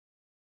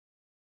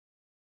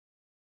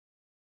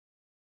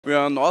We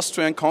are an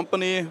Austrian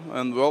company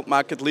and world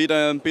market leader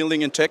in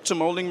building injection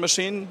molding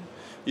machine.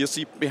 You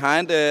see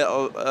behind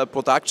a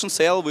production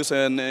cell with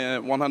a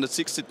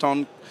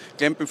 160-ton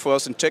clamping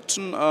force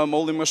injection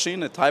molding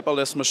machine, a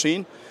type-less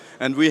machine.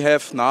 And we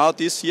have now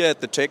this year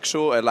at the JEC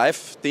show a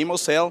live demo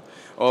cell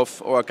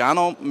of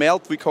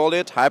organomelt, we call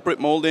it, hybrid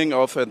molding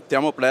of a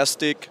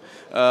thermoplastic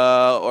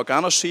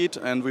organo sheet,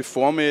 and we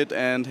form it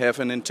and have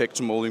an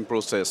injection molding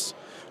process.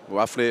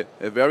 Roughly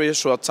a very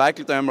short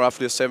cycle time,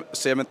 roughly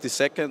 70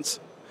 seconds.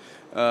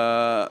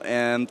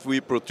 And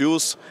we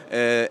produce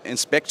an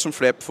inspection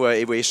flap for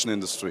aviation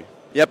industry.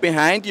 Yeah,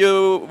 behind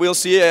you will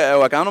see an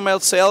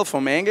organomelt cell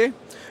from ENGEL,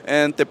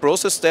 and the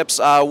process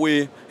steps are: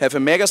 we have a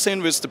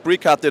magazine with the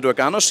pre-cutted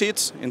organo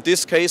sheets. In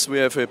this case we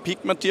have a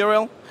peak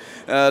material.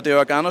 The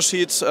organo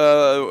sheets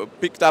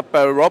picked up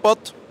by a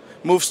robot,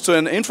 moves to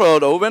an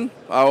infrared oven,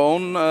 our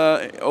own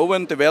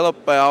oven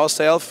developed by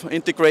ourselves,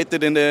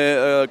 integrated in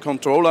the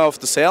controller of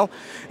the cell,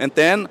 and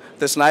then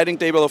the sliding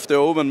table of the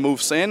oven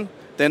moves in.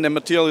 Then the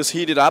material is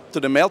heated up to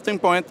the melting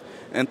point,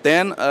 and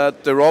then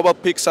the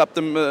robot picks up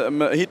the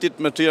heated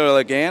material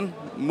again,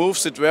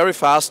 moves it very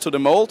fast to the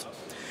mold,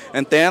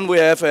 and then we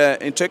have an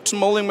injection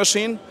molding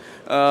machine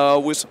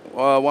with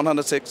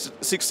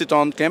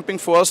 160-ton clamping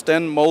force,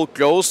 then mold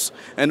close,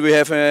 and we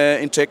have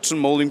an injection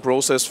molding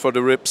process for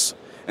the ribs.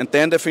 And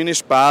then the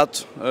finished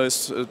part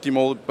is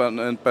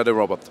demolded by the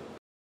robot.